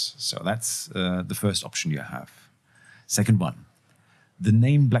Forests. So that's the first option you have. Second one. The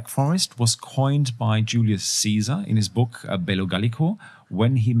name Black Forest was coined by Julius Caesar in his book Bello Gallico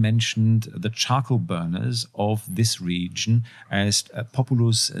when he mentioned the charcoal burners of this region as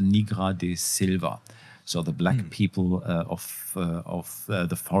Populus nigra de Silva. So the black people of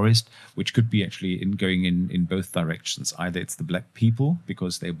the forest, which could be actually going in both directions. Either it's the black people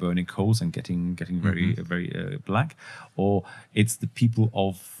because they're burning coals and getting very black, or it's the people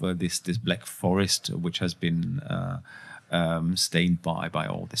of this black forest which has been stained by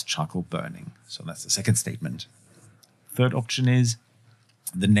all this charcoal burning. So that's the second statement. Third option is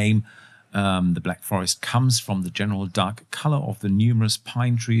the name the Black Forest comes from the general dark color of the numerous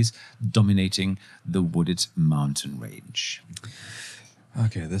pine trees dominating the wooded mountain range.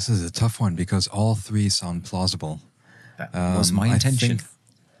 Okay, this is a tough one because all three sound plausible. That was my intention.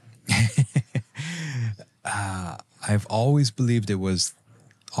 I've always believed it was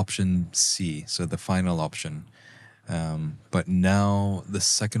option C, so the final option. But now the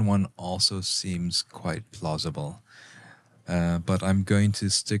second one also seems quite plausible. But I'm going to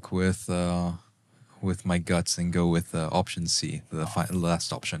stick with my guts and go with option C, the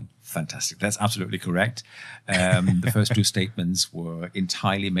last option. Fantastic. That's absolutely correct. The first two statements were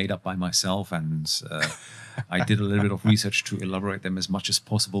entirely made up by myself, and I did a little bit of research to elaborate them as much as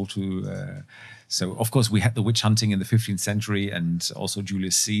possible. So, of course, we had the witch hunting in the 15th century, and also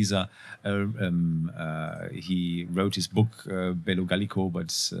Julius Caesar. He wrote his book, Bello Gallico,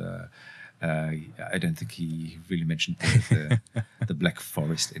 but I don't think he really mentioned the Black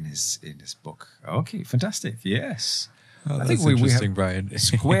Forest in his book. Okay, fantastic. Yes. Oh, I think we have Brian.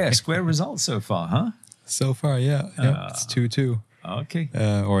 square results so far, huh? So far, yeah. It's 2-2. Okay.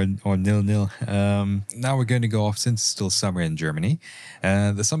 Or 0-0. Now we're going to go off, since it's still summer in Germany.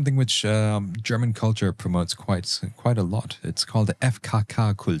 There's something which German culture promotes quite a lot. It's called the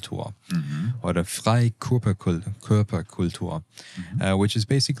FKK-Kultur, or the Freikörperkultur, which is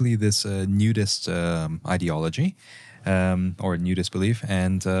basically this nudist ideology. Or nudist belief,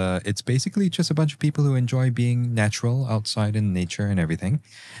 and it's basically just a bunch of people who enjoy being natural outside in nature and everything.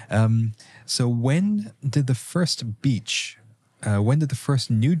 So when did the first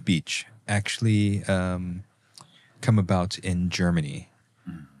nude beach actually come about in Germany?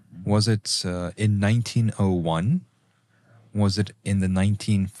 Was it in 1901? Was it in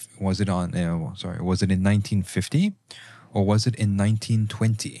 1950, or was it in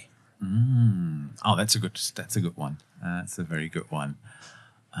 1920? Oh, that's a good one. That's a very good one.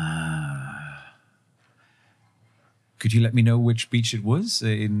 Could you let me know which beach it was?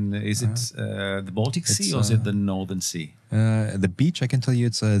 Is it the Baltic Sea, or is it the Northern Sea? The beach, I can tell you,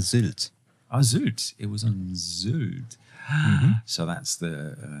 it's Sylt. Oh, Sylt. It was on Sylt. So that's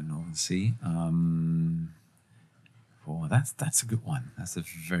the Northern Sea. That's a good one. That's a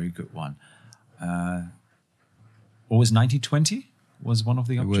very good one. What was 1920? Was one of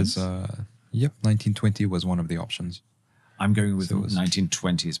the options? It was, 1920 was one of the options. I'm going with the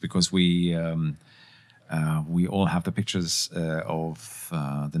 1920s because we all have the pictures of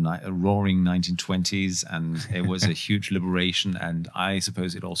the roaring 1920s, and it was a huge liberation, and I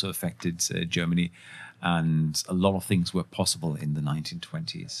suppose it also affected Germany, and a lot of things were possible in the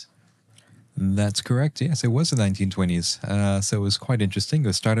 1920s. That's correct. Yes, it was the 1920s. So it was quite interesting.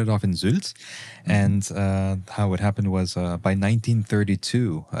 It started off in Sylt, and how it happened was by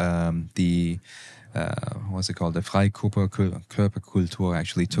 1932, the what's it called? The Freikörperkultur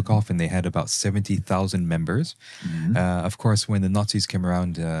actually took off, and they had about 70,000 members. Of course, when the Nazis came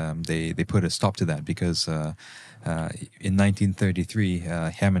around, they put a stop to that because in 1933,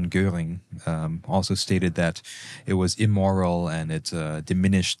 Hermann Göring also stated that it was immoral and it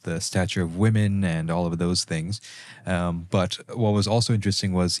diminished the stature of women and all of those things. But what was also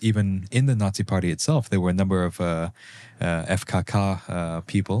interesting was even in the Nazi Party itself, there were a number of FKK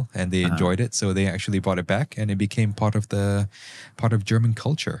people, and they enjoyed it, so they actually brought it back, and it became part of German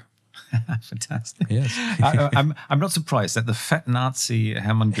culture. Fantastic. Yes. I'm not surprised that the fat Nazi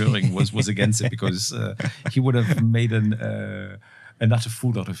Hermann Göring was against it, because he would have made a utter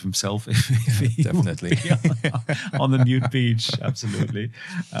fool out of himself if he definitely would be on the nude beach. Absolutely.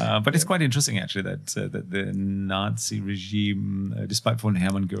 But it's quite interesting actually that the Nazi regime, despite von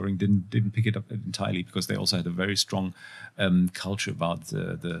Hermann Göring, didn't pick it up entirely, because they also had a very strong culture about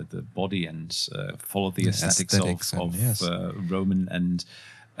the body and followed the aesthetics of Roman and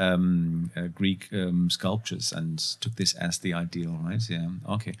Greek sculptures, and took this as the ideal, right? Yeah.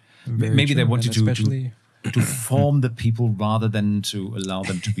 Okay. Maybe they wanted to to form the people rather than to allow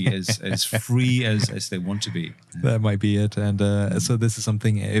them to be as free as they want to be. That might be it. And so this is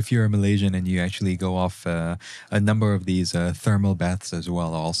something, if you're a Malaysian and you actually go off a number of these thermal baths as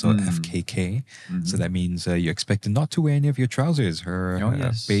well, also FKK. So that means you're expected not to wear any of your trousers or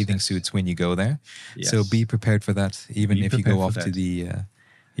bathing suits when you go there. Yes. So be prepared for that, even if you go off to the...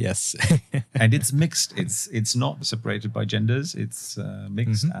 Yes. And it's mixed. It's not separated by genders. It's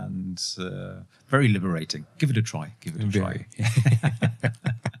mixed and very liberating. Give it a try. Give it a try.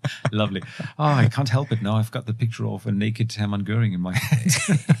 Lovely. Oh, I can't help it now. I've got the picture of a naked Hermann Göring in my head.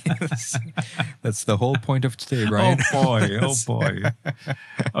 That's the whole point of today, Brian. Oh boy.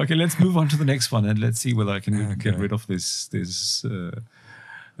 Okay, let's move on to the next one and let's see whether I can get rid of this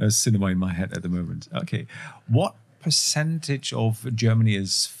cinema in my head at the moment. Okay. What percentage of Germany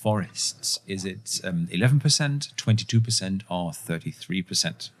is forests? Is it 11%, 22%, or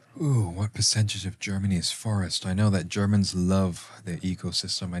 33%? Ooh, what percentage of Germany is forest? I know that Germans love their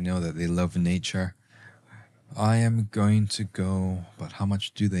ecosystem. I know that they love nature. I am going to go, but how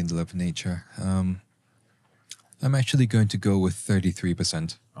much do they love nature? I'm actually going to go with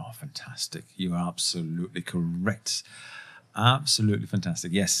 33%. Oh, fantastic. You are absolutely correct. Absolutely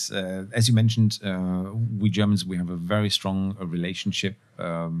fantastic. Yes, as you mentioned, we Germans, we have a very strong relationship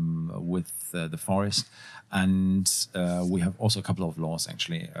with the forest, and we have also a couple of laws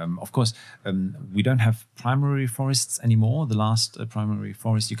actually. Of course, we don't have primary forests anymore. The last primary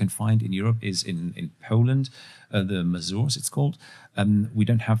forest you can find in Europe is in Poland, the Mazurs it's called. We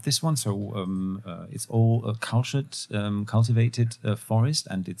don't have this one, so it's all cultivated forest,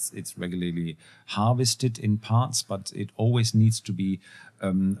 and it's regularly harvested in parts, but it always needs to be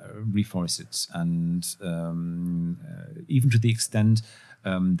reforested, and even to the extent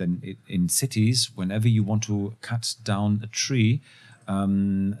in cities, whenever you want to cut down a tree,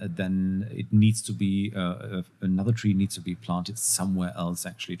 then it needs to be another tree needs to be planted somewhere else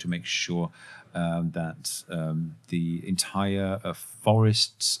actually to make sure that the entire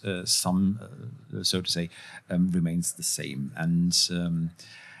forest, so to say, remains the same. And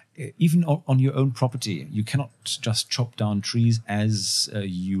even on your own property, you cannot just chop down trees as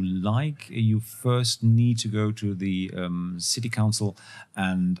you like. You first need to go to the city council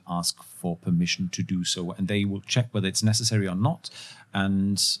and ask for permission to do so, and they will check whether it's necessary or not.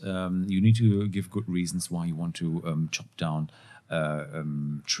 And you need to give good reasons why you want to chop down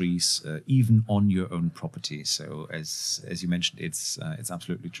trees, even on your own property. So, as you mentioned, it's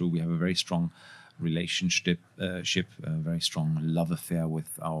absolutely true. We have a very strong relationship, a very strong love affair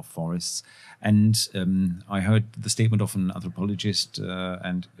with our forests. And I heard the statement of an anthropologist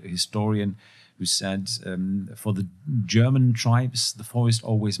and historian who said, for the German tribes, the forest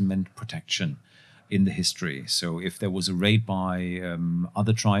always meant protection in the history. So if there was a raid by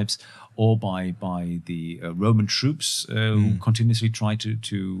other tribes or by the Roman troops who continuously tried to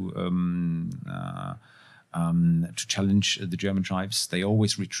challenge the German tribes, they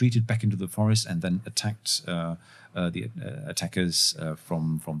always retreated back into the forest and then attacked the attackers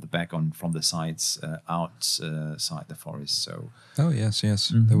from the back from the sides outside the forest. So yes.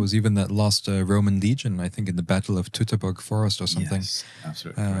 There was even that lost Roman legion, I think, in the Battle of Teutoburg Forest or something. Yes,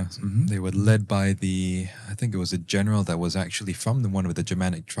 absolutely correct. They were led by I think it was a general that was actually from one of the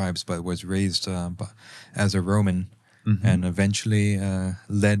Germanic tribes, but was raised as a Roman. And eventually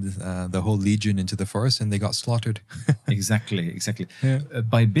led the whole legion into the forest, and they got slaughtered. Exactly. Yeah.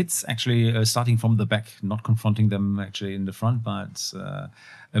 By bits, actually, starting from the back, not confronting them actually in the front, but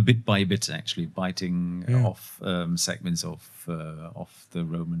a bit by bit, actually biting off segments of the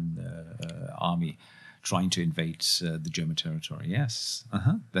Roman army, trying to invade the German territory. Yes.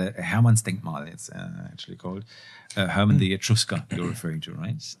 The Hermannsdenkmal, it's actually called. Hermann the Etrusker, you're referring to,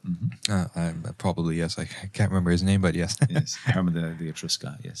 right? Probably, yes. I can't remember his name, but yes. Yes, Hermann the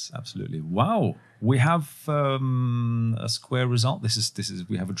Etrusker. Yes, absolutely. Wow. We have a square result. This is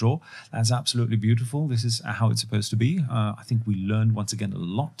we have a draw. That's absolutely beautiful. This is how it's supposed to be. I think we learned once again a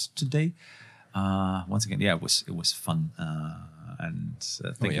lot today. Once again, yeah, it was fun. And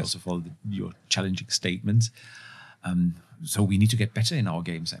thank you also for your challenging statements. So we need to get better in our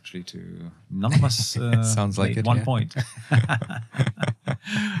games. Actually, none of us sounds like made 1 point.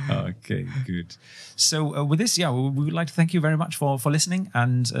 Okay, good. So with this, we would like to thank you very much for listening,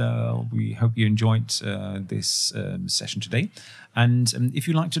 and we hope you enjoyed this session today. And if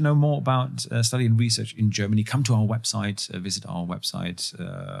you'd like to know more about study and research in Germany, come to our website, visit our website,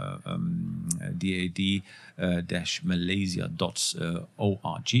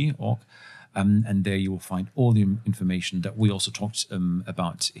 dad-malaysia.org. And there you will find all the information that we also talked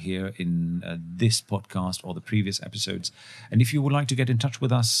about here in this podcast or the previous episodes. And if you would like to get in touch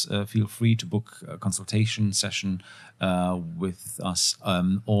with us, feel free to book a consultation session with us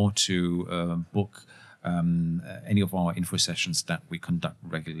or to book any of our info sessions that we conduct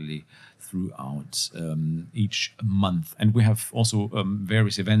regularly throughout each month. And we have also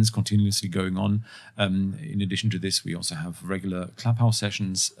various events continuously going on. In addition to this, we also have regular Clubhouse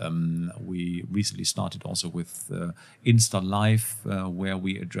sessions. We recently started also with Insta Live, where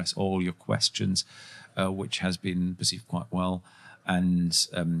we address all your questions, which has been perceived quite well. And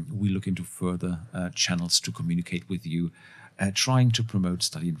we look into further channels to communicate with you, trying to promote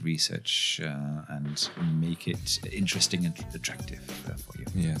study and research and make it interesting and attractive for you.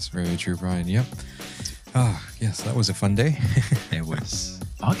 Yes, very true, Brian. Yep. Ah, yes, that was a fun day. It was.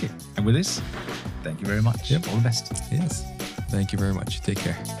 Okay. And with this, thank you very much. Yep. All the best. Yes. Thank you very much. Take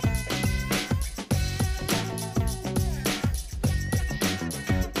care.